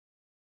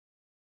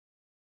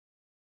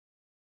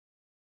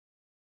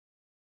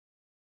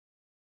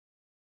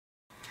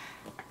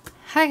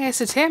Hi guys,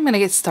 so today I'm going to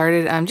get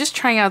started. I'm just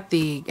trying out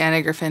the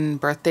Anna Griffin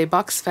birthday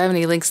box. If I have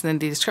any links in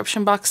the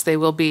description box, they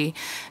will be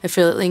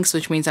affiliate links,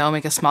 which means I will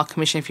make a small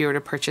commission if you were to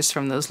purchase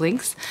from those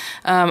links.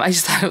 I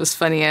just thought it was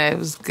funny. I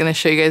was going to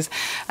show you guys.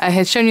 I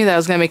had shown you that I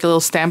was going to make a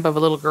little stamp of a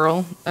little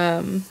girl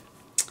that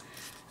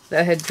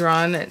I had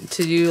drawn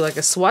to do like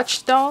a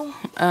swatch doll.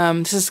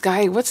 This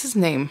guy, what's his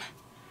name?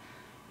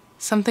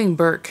 Something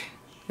Burke.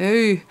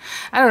 I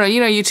don't know,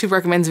 YouTube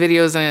recommends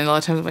videos and a lot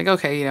of times I'm like,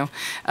 okay,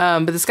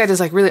 but this guy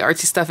does like really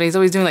artsy stuff and he's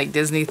always doing like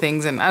Disney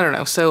things and I don't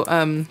know. So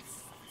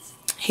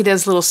he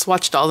does little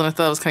swatch dolls and I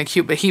thought it was kind of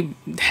cute, but he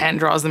hand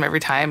draws them every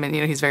time and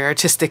he's very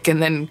artistic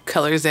and then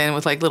colors in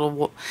with like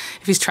little,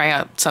 if he's trying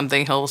out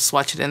something, he'll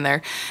swatch it in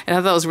there. And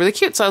I thought it was really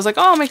cute. So I was like,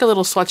 oh, I'll make a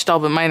little swatch doll,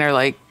 but mine are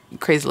like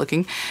crazy looking.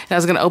 And I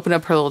was going to open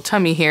up her little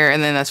tummy here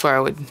and then that's where I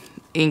would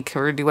ink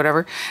or do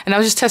whatever, and I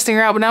was just testing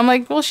her out, but now I'm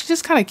like, well, she's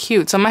just kind of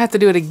cute, so I might have to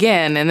do it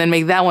again and then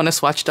make that one a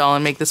swatch doll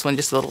and make this one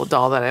just a little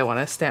doll that I want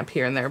to stamp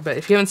here and there. But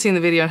if you haven't seen the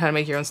video on how to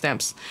make your own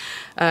stamps,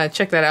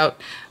 check that out.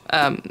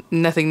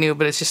 Nothing new,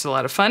 but it's just a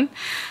lot of fun.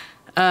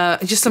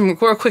 Just some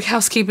real quick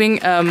housekeeping.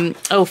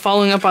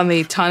 Following up on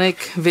the Tonic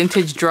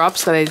vintage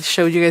drops that I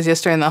showed you guys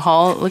yesterday in the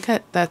haul. Look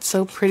at that,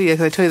 so pretty. Like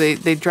I told you,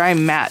 they dry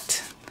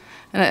matte,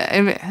 and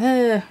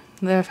I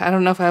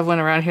don't know if I have one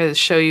around here to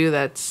show you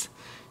that's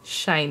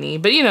shiny,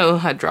 but you know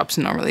how drops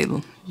normally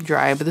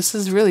dry, but this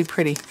is really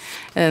pretty.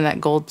 And then that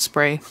gold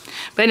spray.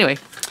 But anyway,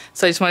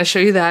 so I just want to show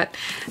you that.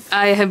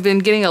 I have been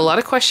getting a lot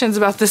of questions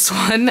about this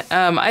one.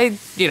 I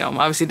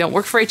obviously don't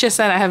work for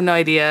HSN. I have no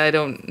idea. I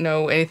don't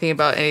know anything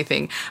about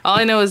anything. All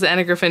I know is the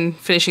Anna Griffin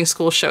Finishing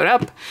School showed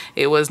up.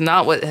 It was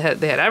not what they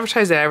had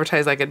advertised. They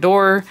advertised like a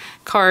door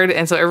card,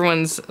 and so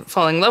everyone's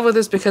falling in love with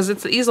this because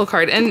it's the easel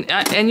card.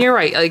 And you're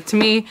right. Like, to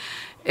me,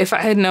 if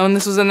I had known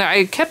this was in there,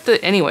 I kept it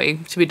anyway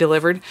to be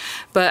delivered.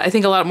 But I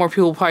think a lot more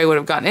people probably would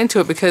have gotten into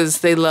it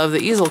because they love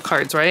the easel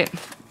cards, right?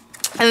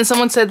 And then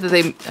someone said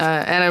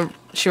that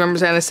she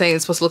remembers Anna saying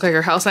it's supposed to look like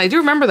her house. And I do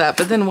remember that,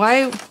 but then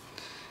why?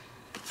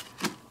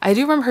 I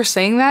do remember her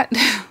saying that,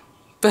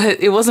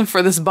 but it wasn't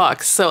for this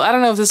box. So I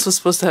don't know if this was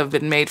supposed to have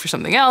been made for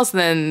something else.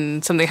 And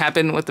then something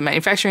happened with the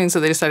manufacturing,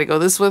 so they decided to go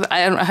this with.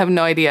 I have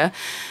no idea.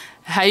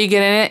 How you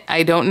get in it,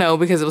 I don't know,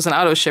 because it was an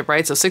auto ship,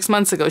 right? So 6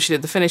 months ago she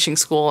did the finishing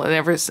school, and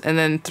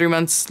then 3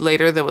 months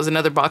later there was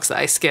another box that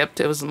I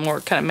skipped. It was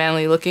more kind of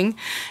manly looking,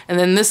 and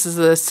then this is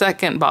the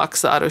second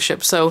box, the auto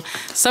ship. So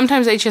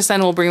sometimes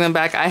HSN will bring them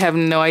back. I have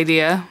no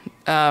idea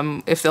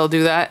if they'll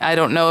do that. I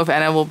don't know if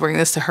Anna will bring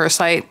this to her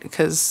site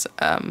because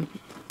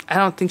I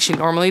don't think she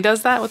normally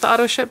does that with the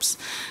auto ships.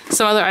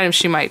 Some other items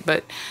she might,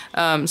 but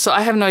so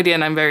I have no idea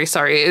and I'm very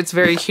sorry. It's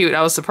very cute.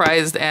 I was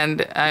surprised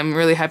and I'm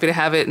really happy to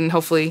have it, and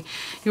hopefully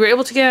you were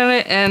able to get on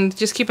it and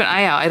just keep an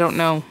eye out. I don't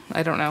know.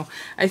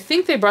 I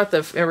think they brought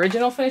the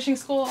original Finishing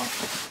School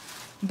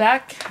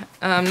back.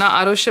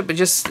 Not auto ship, but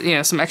just,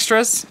 some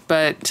extras,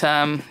 but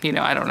I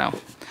don't know.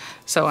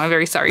 So I'm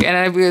very sorry. And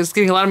I was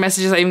getting a lot of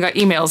messages. I even got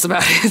emails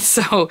about it.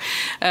 So,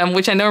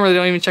 which I normally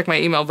don't even check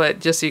my email, but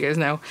just so you guys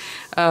know.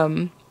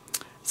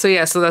 So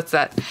yeah, so that's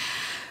that.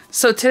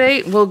 So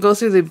today we'll go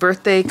through the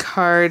birthday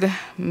card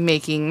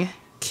making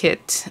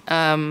kit.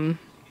 And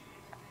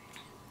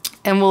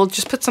we'll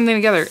just put something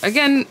together.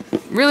 Again,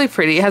 really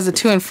pretty. It has a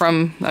to and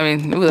from. I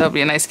mean, ooh, that would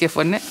be a nice gift,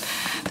 wouldn't it?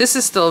 This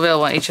is still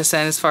available on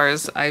HSN as far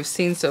as I've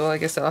seen, so I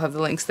guess I'll have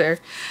the links there.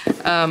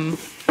 And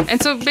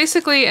so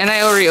basically, and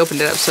I already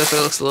opened it up, so if it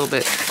looks a little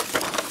bit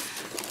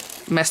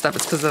messed up,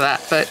 it's because of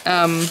that. But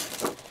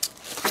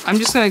I'm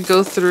just going to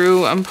go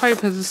through, I'm probably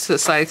put this to the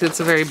side because it's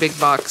a very big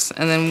box,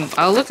 and then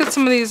I'll look at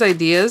some of these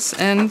ideas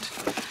and,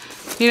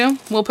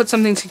 we'll put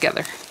something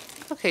together.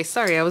 Okay,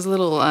 sorry, I was a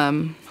little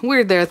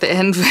weird there at the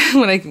end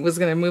when I was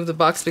going to move the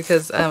box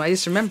because I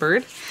just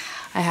remembered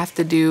I have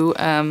to do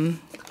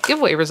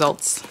giveaway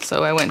results,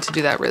 so I went to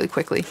do that really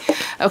quickly.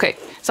 Okay,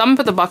 so I'm going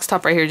to put the box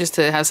top right here just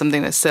to have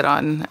something to sit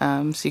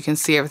on so you can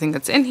see everything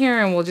that's in here,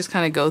 and we'll just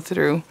kind of go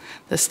through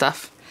the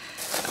stuff.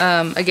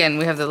 Again,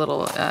 we have the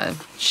little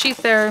sheet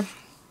there.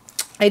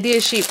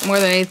 Idea sheet more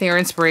than anything, or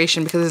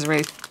inspiration, because it doesn't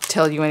really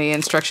tell you any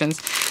instructions.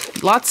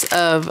 Lots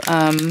of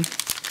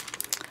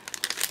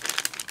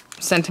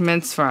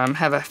sentiments from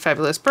have a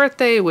fabulous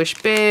birthday, wish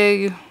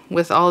big,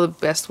 with all the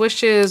best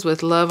wishes,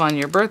 with love on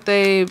your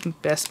birthday,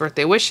 best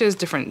birthday wishes,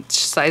 different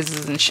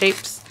sizes and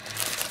shapes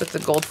with the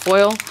gold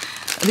foil.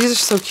 These are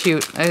so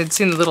cute. I had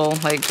seen the little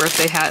like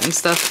birthday hat and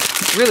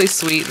stuff. It's really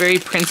sweet, very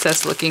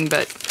princess looking,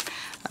 but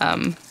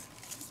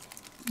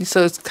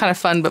so it's kind of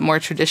fun but more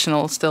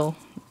traditional still.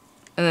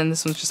 And then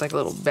this one's just like a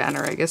little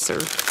banner, I guess, or...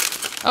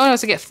 Oh, no,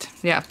 it's a gift.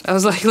 Yeah, I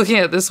was like looking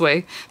at it this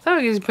way. Thought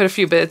I could put a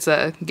few bits,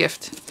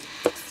 gift.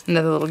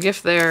 Another little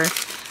gift there.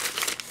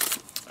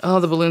 Oh,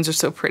 the balloons are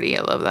so pretty.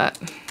 I love that.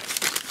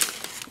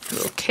 A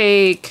little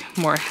cake,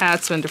 more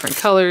hats in different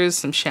colors,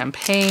 some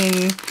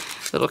champagne,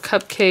 little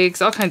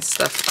cupcakes, all kinds of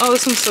stuff. Oh,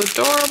 this one's so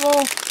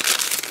adorable.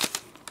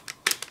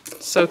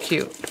 So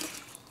cute.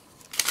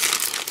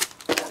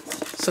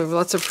 So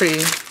lots of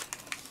pretty...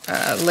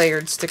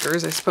 layered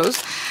stickers, I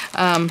suppose.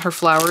 Her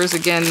flowers,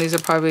 again, these are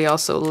probably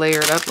also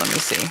layered up. Let me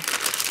see.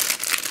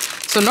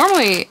 So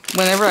normally,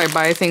 whenever I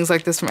buy things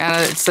like this from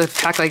Anna, it's a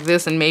pack like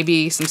this and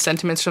maybe some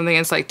sentiments from something.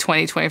 It's like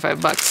 20,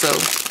 25 bucks. So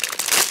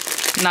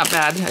not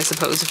bad, I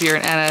suppose. If you're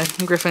an Anna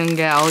Griffin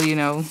gal, you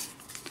know,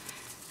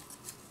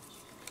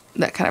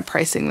 that kind of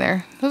pricing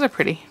there. Those are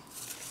pretty.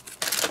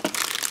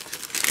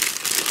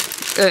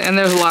 And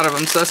there's a lot of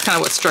them, so that's kind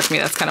of what struck me.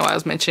 That's kind of why I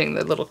was mentioning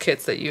the little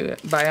kits that you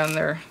buy on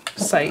their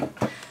site,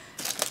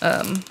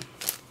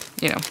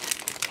 you know,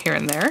 here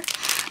and there.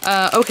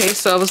 Okay,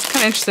 so I was kind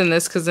of interested in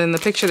this because in the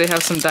picture they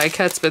have some die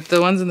cuts, but the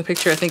ones in the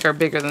picture I think are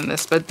bigger than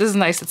this. But this is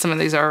nice that some of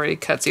these are already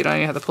cut, so you don't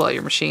even have to pull out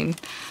your machine.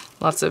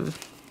 Lots of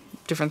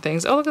different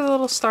things. Oh, look at the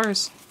little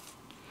stars.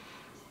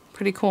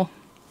 Pretty cool.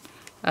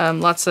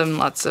 Lots and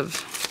lots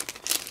of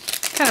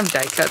kind of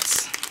die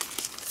cuts.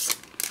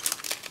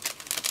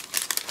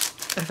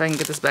 If I can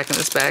get this back in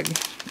this bag,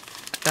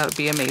 that would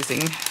be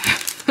amazing.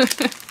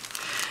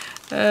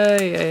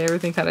 Yeah,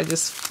 everything kind of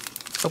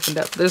just opened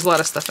up. There's a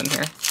lot of stuff in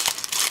here.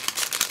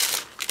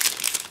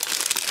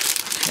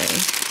 Okay,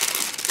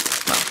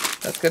 well,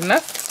 that's good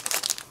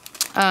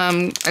enough.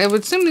 I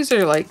would assume these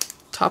are like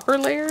topper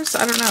layers.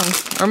 I don't know,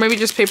 or maybe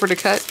just paper to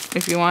cut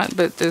if you want.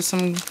 But there's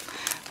some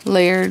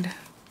layered,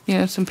 you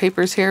know, some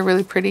papers here,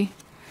 really pretty.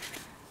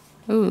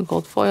 Ooh,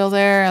 gold foil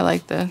there. I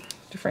like the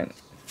different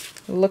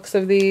looks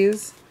of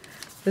these.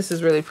 This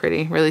is really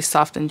pretty, really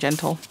soft and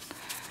gentle.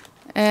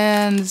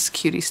 And this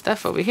cutie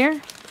stuff over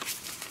here.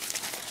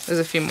 There's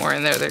a few more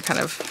in there that kind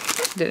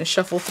of didn't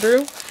shuffle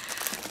through.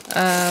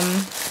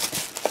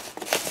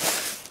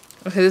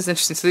 Okay, this is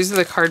interesting. So these are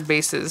the card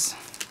bases.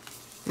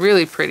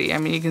 Really pretty. I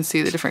mean, you can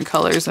see the different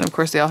colors, and of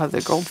course they all have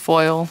the gold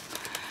foil.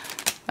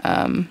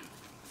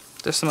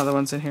 There's some other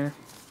ones in here.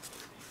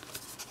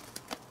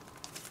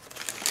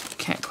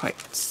 Can't quite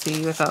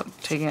see without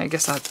taking, I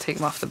guess I'll have to take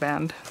them off the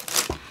band.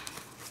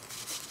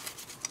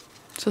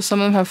 So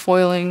some of them have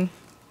foiling,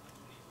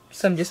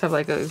 some just have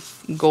like a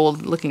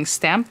gold looking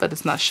stamp, but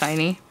it's not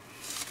shiny.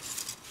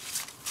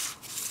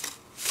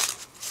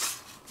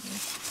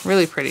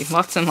 Really pretty,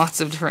 lots and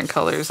lots of different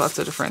colors, lots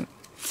of different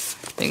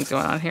things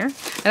going on here.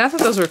 And I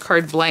thought those were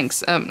card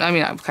blanks, I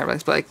mean not card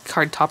blanks, but like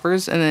card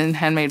toppers, and then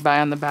handmade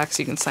by on the back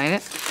so you can sign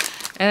it.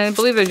 And I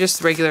believe they're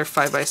just regular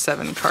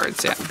 5x7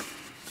 cards, yeah.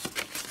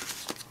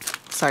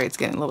 Sorry, it's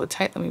getting a little bit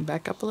tight, let me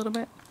back up a little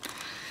bit.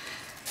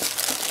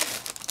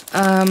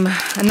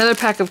 Another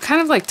pack of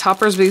kind of like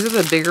toppers, but these are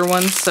the bigger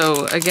ones.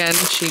 So again,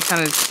 she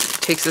kind of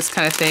takes this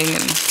kind of thing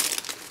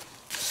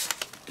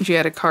and she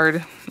had a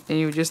card and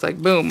you would just like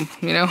boom,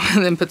 you know,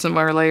 and then put some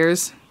more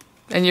layers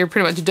and you're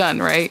pretty much done,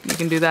 right? You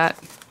can do that,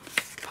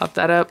 pop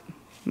that up,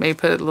 maybe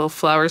put little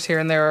flowers here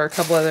and there or a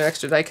couple other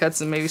extra die cuts,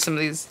 and maybe some of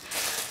these,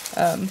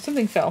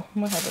 something fell.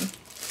 What happened?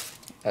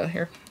 Oh,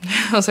 here.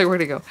 I was like,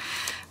 where'd it go?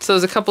 So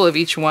there's a couple of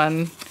each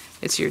one.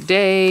 It's your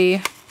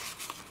day,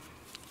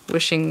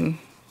 wishing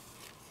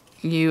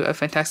you a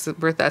fantastic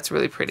birthday. That's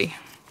really pretty.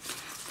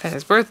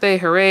 Fantastic birthday,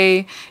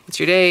 hooray, it's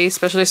your day,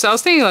 special day. So I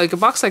was thinking like a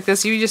box like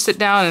this, you just sit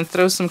down and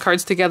throw some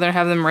cards together and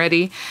have them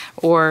ready,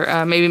 or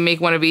maybe make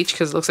one of each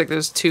because it looks like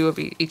there's two of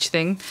each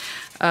thing.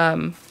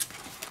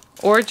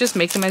 Or just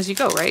make them as you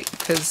go, right?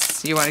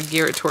 Because you want to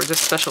gear it towards a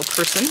special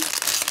person.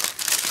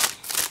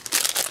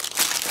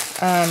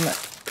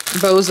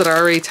 Bows that are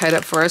already tied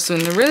up for us in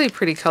really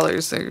pretty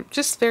colors. They're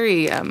just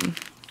very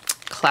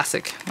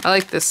classic. I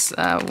like this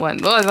one.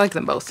 Well, I like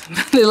them both.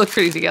 They look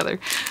pretty together.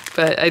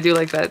 But I do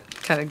like that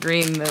kind of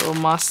green, the little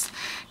moss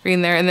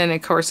green there. And then,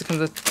 of course, it comes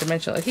with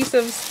dimensional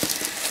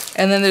adhesives.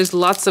 And then there's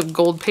lots of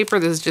gold paper.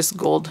 This is just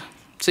gold.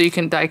 So you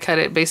can die cut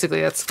it. Basically,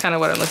 that's kind of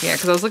what I'm looking at.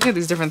 Because I was looking at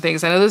these different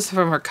things. I know this is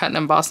from her cut and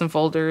emboss and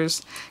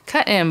folders.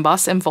 Cut and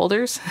emboss and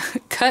folders?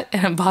 Cut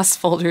and emboss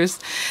folders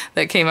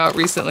that came out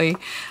recently.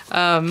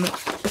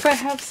 If I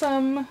have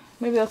some,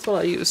 maybe that's what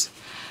I'll use.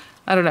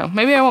 I don't know.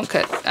 Maybe I won't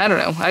cut. I don't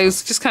know. I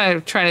was just kind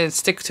of trying to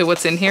stick to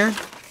what's in here.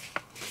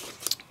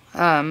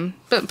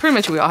 But pretty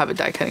much we all have a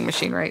die cutting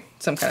machine, right?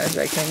 Some kind of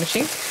die cutting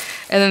machine.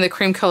 And then the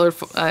cream colored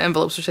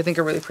envelopes, which I think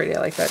are really pretty.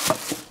 I like that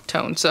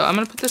tone. So I'm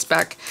going to put this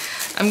back.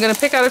 I'm going to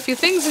pick out a few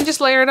things and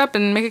just layer it up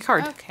and make a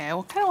card. Okay,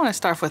 I kind of want to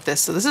start off with this.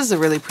 So this is a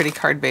really pretty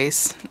card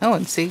base. Oh,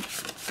 and see,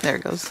 there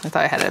it goes. I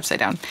thought I had it upside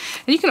down.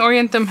 And you can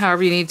orient them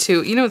however you need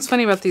to. You know what's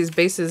funny about these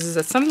bases is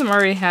that some of them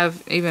already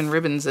have even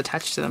ribbons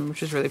attached to them,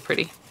 which is really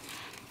pretty.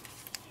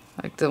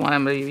 Like the one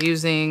I'm going to be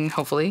using,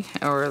 hopefully,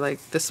 or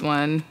like this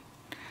one.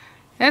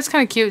 And it's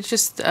kind of cute. It's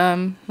just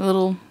a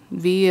little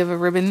V of a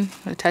ribbon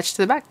attached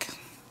to the back.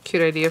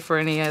 Cute idea for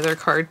any other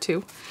card,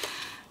 too.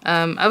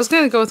 I was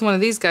going to go with one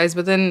of these guys,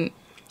 but then,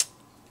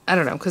 I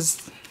don't know,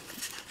 because,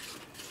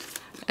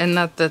 and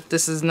not that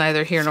this is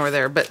neither here nor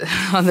there, but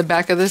on the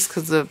back of this,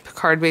 because the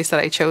card base that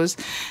I chose,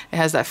 it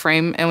has that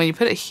frame, and when you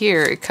put it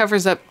here, it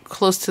covers up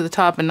close to the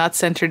top and not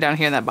centered down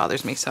here, and that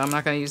bothers me, so I'm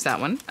not going to use that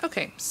one.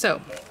 Okay,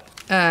 so,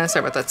 sorry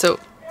about that. So,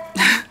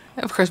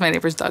 of course, my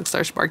neighbor's dog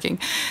starts barking.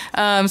 So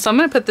I'm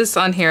going to put this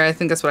on here. I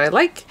think that's what I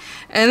like.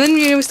 And then,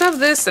 you know, we still have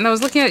this, and I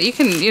was looking at it. You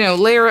can, you know,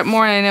 layer it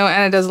more, and I know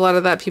Anna does a lot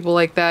of that. People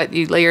like that.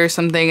 You layer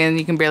something, and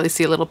you can barely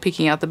see a little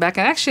peeking out the back.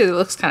 And actually, it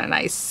looks kind of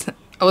nice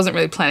I wasn't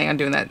really planning on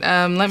doing that.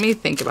 Let me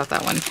think about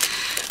that one.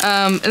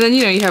 And then,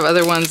 you know, you have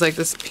other ones like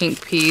this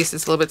pink piece.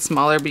 It's a little bit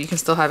smaller, but you can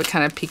still have it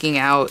kind of peeking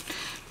out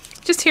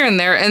just here and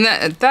there. And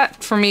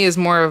that for me is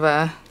more of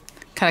a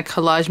kind of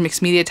collage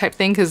mixed media type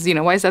thing, because, you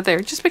know, why is that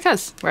there? Just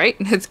because, right?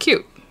 It's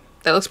cute.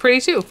 That looks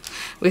pretty too.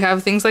 We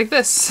have things like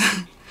this.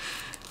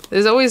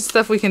 There's always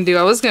stuff we can do.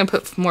 I was going to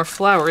put more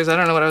flowers. I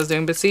don't know what I was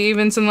doing, but see,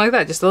 even something like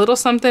that, just a little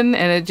something,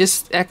 and it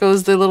just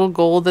echoes the little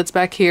gold that's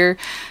back here.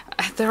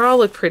 They all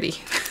look pretty.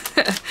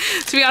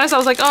 To be honest, I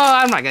was like, oh,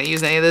 I'm not going to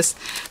use any of this,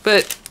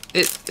 but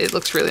it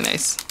looks really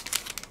nice.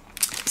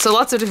 So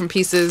lots of different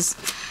pieces.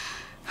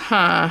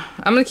 I'm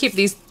going to keep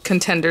these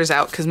contenders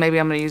out because maybe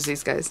I'm going to use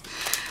these guys.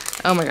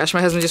 Oh my gosh, my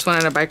husband just went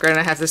on a bike ride and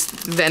I have this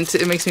vent.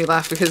 It makes me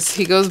laugh because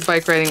he goes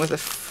bike riding with a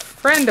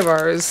friend of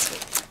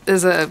ours.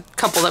 There's a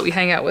couple that we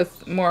hang out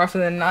with more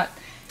often than not.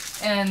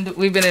 And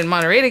we've been in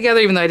Monterey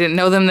together, even though I didn't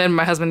know them then.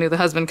 My husband knew the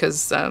husband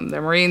because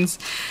they're Marines.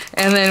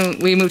 And then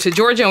we moved to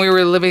Georgia and we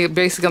were living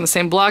basically on the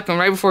same block. And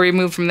right before we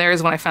moved from there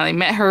is when I finally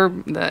met her,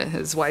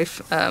 his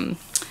wife.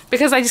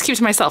 Because I just keep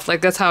to myself.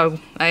 Like, that's how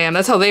I am.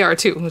 That's how they are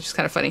too, which is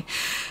kind of funny.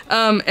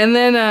 And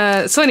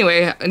then, so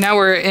anyway, now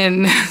we're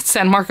in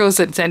San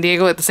Marcos and San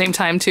Diego at the same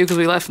time too, because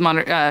we left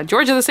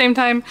Georgia at the same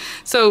time.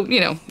 So,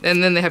 you know,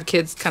 and then they have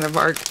kids, kind of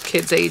our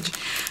kids' age.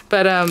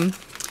 But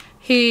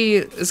he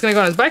is going to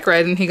go on his bike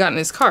ride and he got in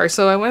his car.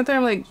 So I went there,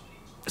 I'm like,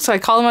 so I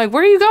call him, like,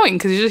 where are you going?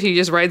 Because he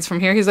just rides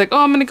from here. He's like, oh,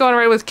 I'm going to go on a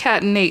ride with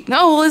Kat and Nate.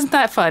 No, well, isn't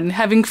that fun?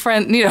 Having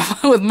you know,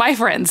 with my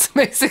friends,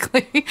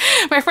 basically.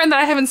 My friend that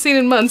I haven't seen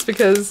in months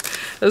because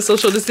of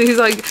social distancing. He's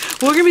like,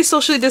 well, we're going to be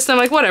socially distant.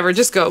 I'm like, whatever,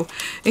 just go. And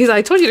he's like,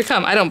 I told you to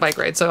come. I don't bike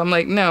ride. So I'm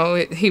like, no,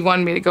 he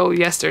wanted me to go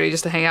yesterday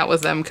just to hang out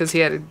with them because he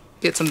had to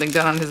get something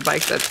done on his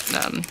bike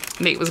that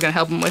Nate was going to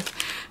help him with.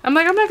 I'm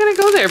like, I'm not going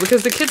to go there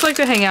because the kids like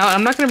to hang out.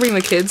 I'm not going to bring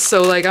the kids.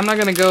 So, like, I'm not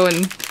going to go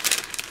and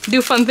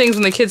do fun things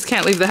when the kids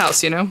can't leave the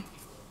house, you know?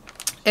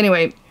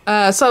 Anyway,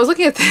 so I was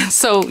looking at this.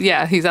 So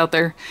yeah, he's out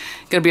there.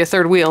 Gonna be a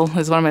third wheel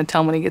is what I'm gonna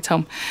tell him when he gets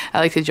home. I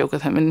like to joke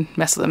with him and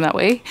mess with him that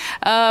way.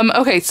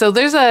 Okay, so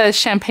there's a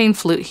champagne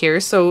flute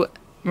here. So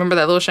remember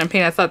that little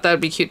champagne? I thought that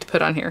would be cute to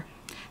put on here.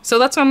 So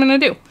that's what I'm gonna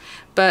do.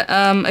 But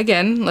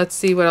again, let's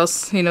see what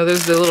else. You know,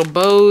 there's the little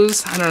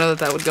bows. I don't know that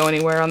that would go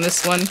anywhere on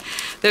this one.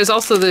 There's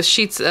also the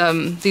sheets,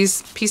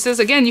 these pieces.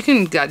 Again, you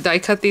can die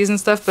cut these and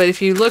stuff, but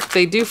if you look,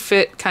 they do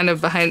fit kind of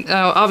behind.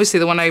 Obviously,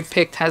 the one I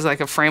picked has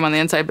like a frame on the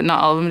inside, but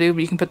not all of them do.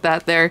 But you can put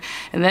that there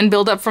and then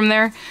build up from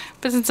there.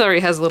 But since it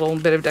already has a little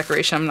bit of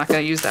decoration, I'm not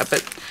going to use that,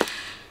 but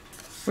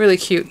really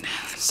cute.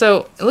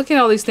 So looking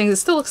at all these things, it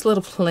still looks a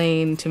little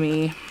plain to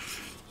me.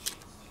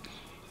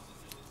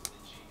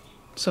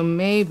 So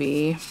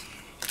maybe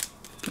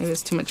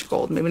it's too much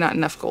gold. Maybe not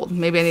enough gold.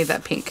 Maybe I need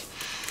that pink.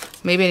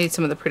 Maybe I need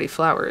some of the pretty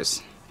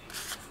flowers.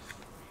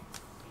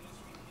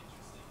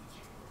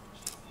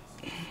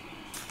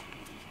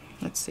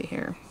 Let's see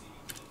here.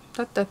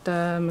 Maybe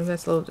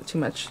that's a little bit too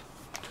much.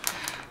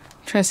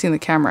 I'm trying to see in the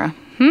camera.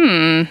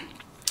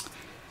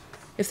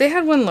 If they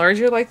had one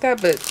larger like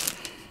that, but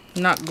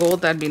not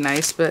gold, that'd be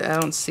nice, but I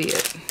don't see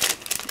it.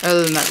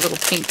 Other than that little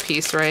pink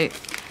piece, right?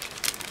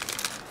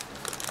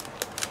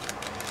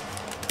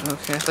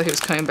 Okay, I thought he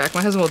was coming back.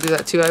 My husband will do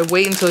that too. I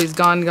wait until he's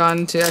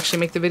gone to actually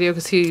make the video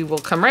because he will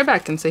come right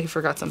back and say he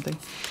forgot something.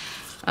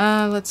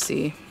 Let's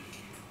see.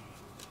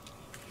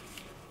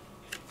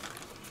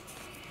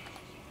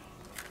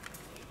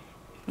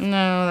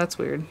 No, that's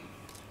weird.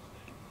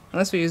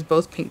 Unless we use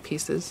both pink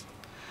pieces.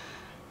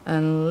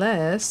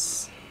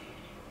 Unless...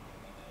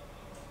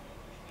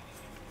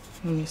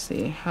 Let me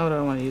see. How do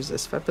I want to use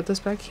this? If I put this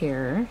back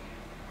here...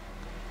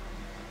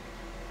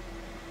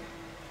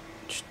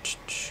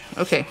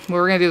 Okay, what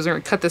we're going to do is we're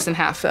going to cut this in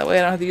half. That way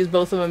I don't have to use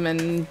both of them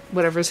and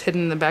whatever's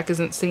hidden in the back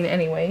isn't seen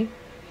anyway.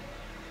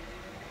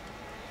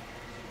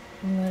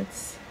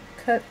 Let's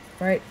cut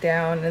right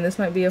down. And this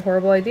might be a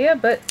horrible idea,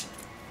 but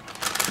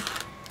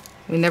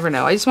we never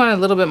know. I just want a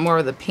little bit more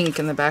of the pink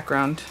in the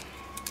background.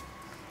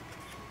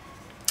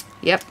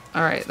 Yep,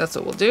 alright, that's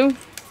what we'll do. And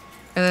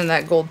then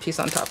that gold piece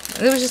on top.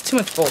 And it was just too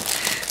much gold.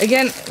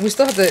 Again, we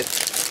still have to...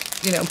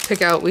 you know,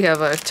 pick out, we have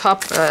a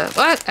top,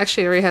 what?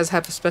 Actually, it already has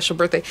Happy Special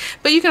Birthday.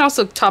 But you can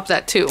also top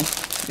that too.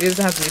 It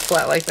doesn't have to be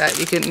flat like that.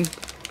 You can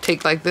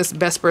take like this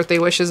Best Birthday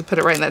Wishes and put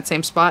it right in that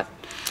same spot.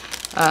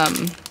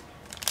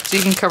 So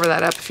you can cover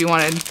that up if you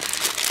wanted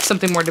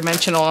something more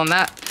dimensional on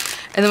that.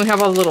 And then we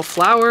have all the little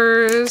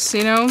flowers,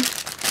 you know.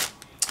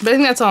 But I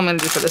think that's all I'm going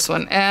to do for this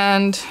one.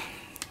 And,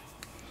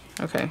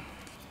 okay.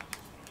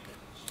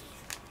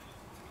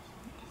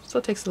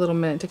 Still takes a little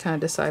minute to kind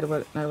of decide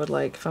what I would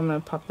like. If I'm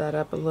going to pop that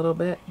up a little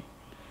bit.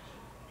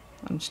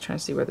 I'm just trying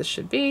to see where this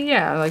should be.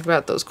 Yeah, like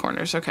about those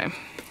corners. Okay.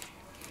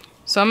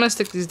 So I'm going to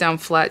stick these down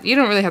flat. You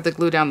don't really have to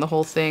glue down the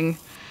whole thing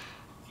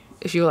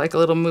if you like a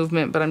little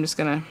movement, but I'm just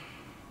going to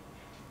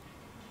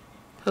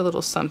put a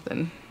little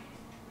something.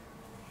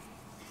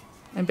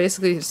 And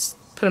basically just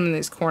put them in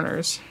these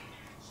corners.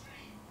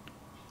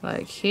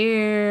 Like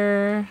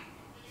here.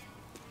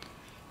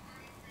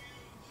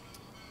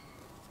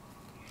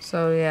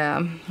 So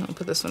yeah, I'll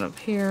put this one up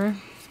here.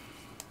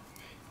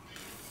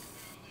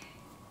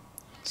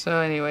 So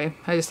anyway,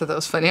 I just thought that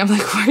was funny. I'm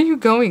like, where are you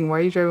going? Why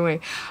are you driving away?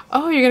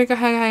 Oh, you're gonna go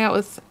hang out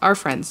with our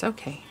friends.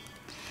 Okay.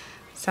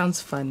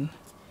 Sounds fun.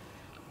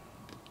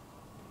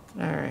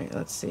 Alright,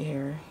 let's see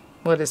here.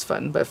 What is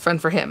fun? But fun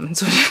for him.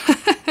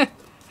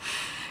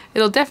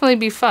 It'll definitely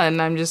be fun.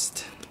 I'm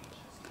just...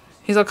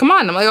 He's like, come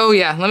on. I'm like, oh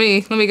yeah, let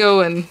me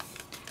go and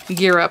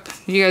gear up.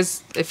 You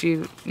guys, if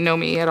you know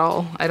me at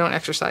all, I don't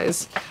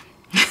exercise.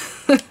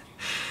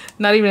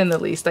 Not even in the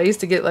least. I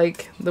used to get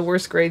like the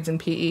worst grades in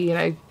PE, and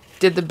I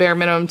did the bare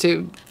minimum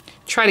to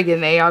try to get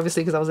an A,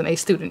 obviously, because I was an A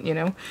student, you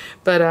know.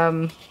 But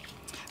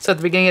so at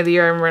the beginning of the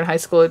year, I remember in high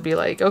school, it'd be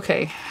like,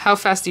 okay, how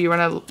fast do you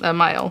run a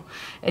mile?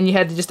 And you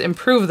had to just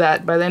improve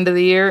that by the end of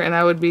the year, and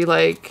I would be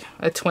like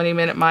a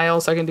 20-minute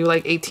mile, so I can do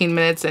like 18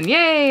 minutes, and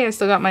yay, I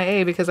still got my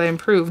A because I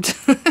improved.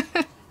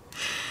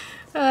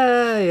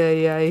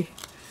 Ay.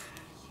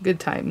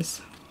 Good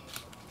times.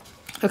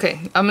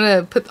 Okay, I'm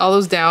gonna put all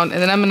those down, and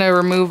then I'm gonna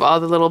remove all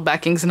the little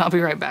backings, and I'll be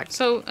right back.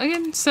 So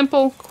again,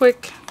 simple,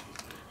 quick.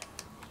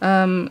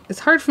 It's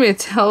hard for me to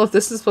tell if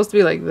this is supposed to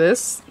be like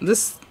this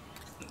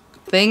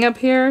thing up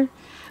here.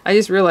 I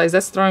just realized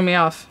that's throwing me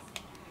off.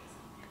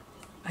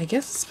 I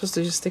guess it's supposed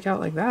to just stick out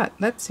like that.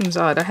 That seems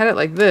odd. I had it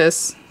like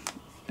this,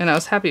 and I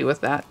was happy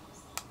with that.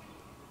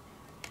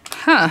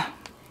 Huh.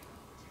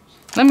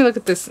 Let me look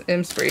at this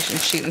inspiration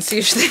sheet and see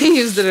if they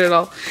used it at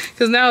all.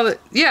 Because now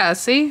that, yeah,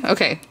 see?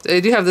 Okay,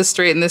 they do have this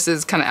straight, and this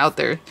is kind of out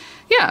there.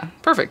 Yeah,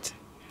 perfect.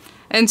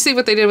 And see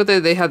what they did with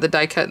it? They had the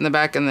die cut in the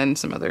back and then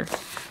some other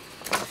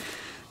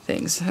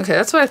things. Okay,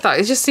 that's what I thought.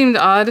 It just seemed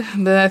odd,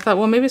 but I thought,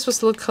 well, maybe it's supposed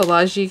to look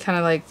collagey, kind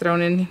of like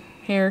thrown in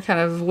here, kind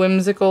of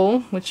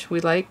whimsical, which we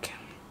like.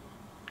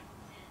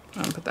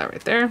 I'll put that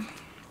right there.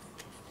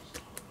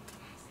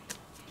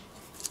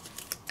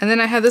 And then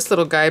I had this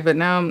little guy, but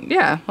now,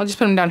 yeah, I'll just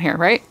put him down here,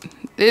 right?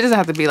 It doesn't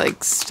have to be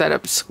like set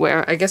up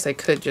square. I guess I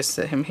could just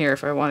set him here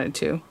if I wanted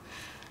to.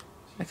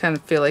 I kind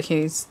of feel like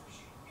he's,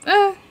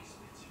 yeah,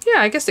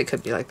 I guess it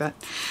could be like that.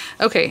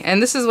 Okay,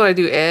 and this is what I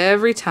do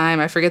every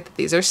time. I forget that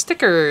these are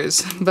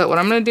stickers. But what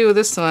I'm going to do with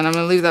this one, I'm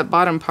going to leave that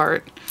bottom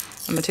part.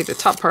 I'm going to take the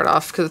top part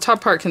off because the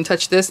top part can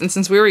touch this. And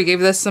since we already gave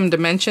this some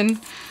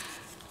dimension,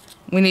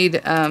 we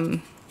need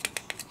some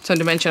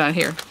dimension on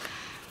here.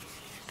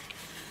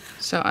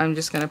 So I'm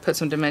just going to put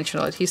some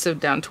dimensional adhesive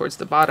down towards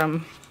the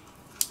bottom.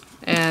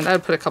 And I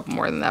would put a couple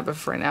more than that, but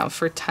for right now,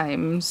 for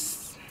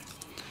times,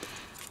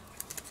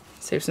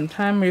 save some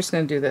time, we're just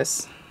going to do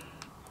this.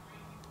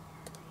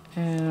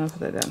 And I'll put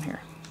that down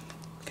here.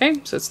 Okay,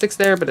 so it sticks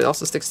there, but it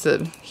also sticks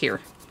to here.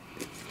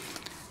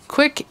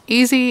 Quick,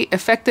 easy,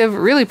 effective,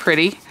 really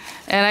pretty.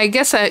 And I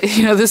guess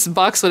this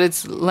box, what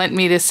it's led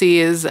me to see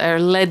is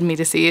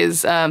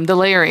the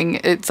layering.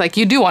 It's like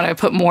you do want to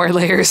put more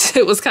layers.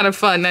 It was kind of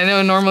fun. I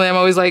know normally I'm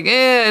always like,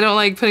 I don't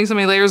like putting so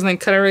many layers and then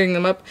covering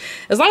them up.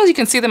 As long as you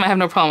can see them, I have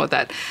no problem with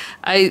that.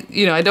 I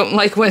don't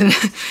like when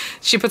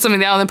she puts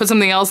something down and then puts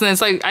something else, and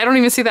it's like I don't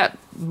even see that,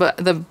 but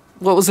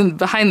what was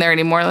behind there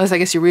anymore, unless I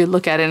guess you really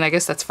look at it, and I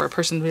guess that's for a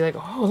person to be like,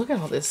 oh, look at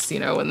all this,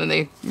 and then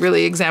they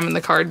really examine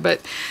the card. But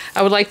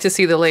I would like to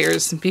see the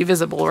layers be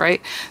visible, right?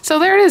 So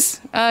there it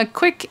is.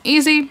 Quick,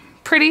 easy,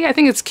 pretty. I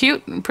think it's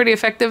cute and pretty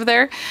effective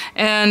there.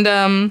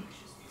 And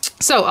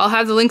so I'll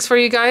have the links for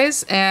you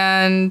guys,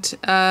 and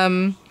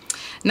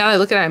now that I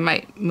look at it, I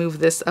might move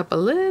this up a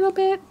little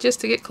bit just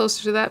to get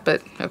closer to that.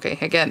 But okay,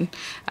 again,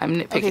 I'm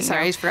nitpicking. Okay,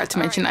 sorry, I forgot to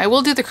mention. I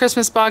will do the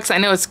Christmas box. I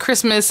know it's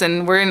Christmas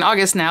and we're in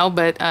August now,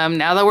 but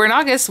now that we're in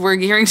August, we're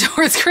gearing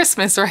towards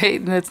Christmas,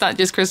 right? And it's not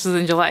just Christmas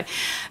in July.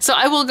 So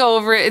I will go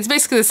over it. It's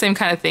basically the same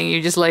kind of thing.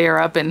 You just layer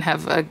up and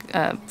have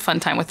a fun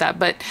time with that.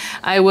 But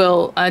I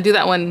will do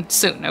that one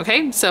soon,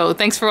 okay? So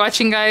thanks for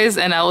watching, guys,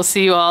 and I will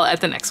see you all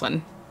at the next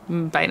one.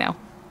 Bye now.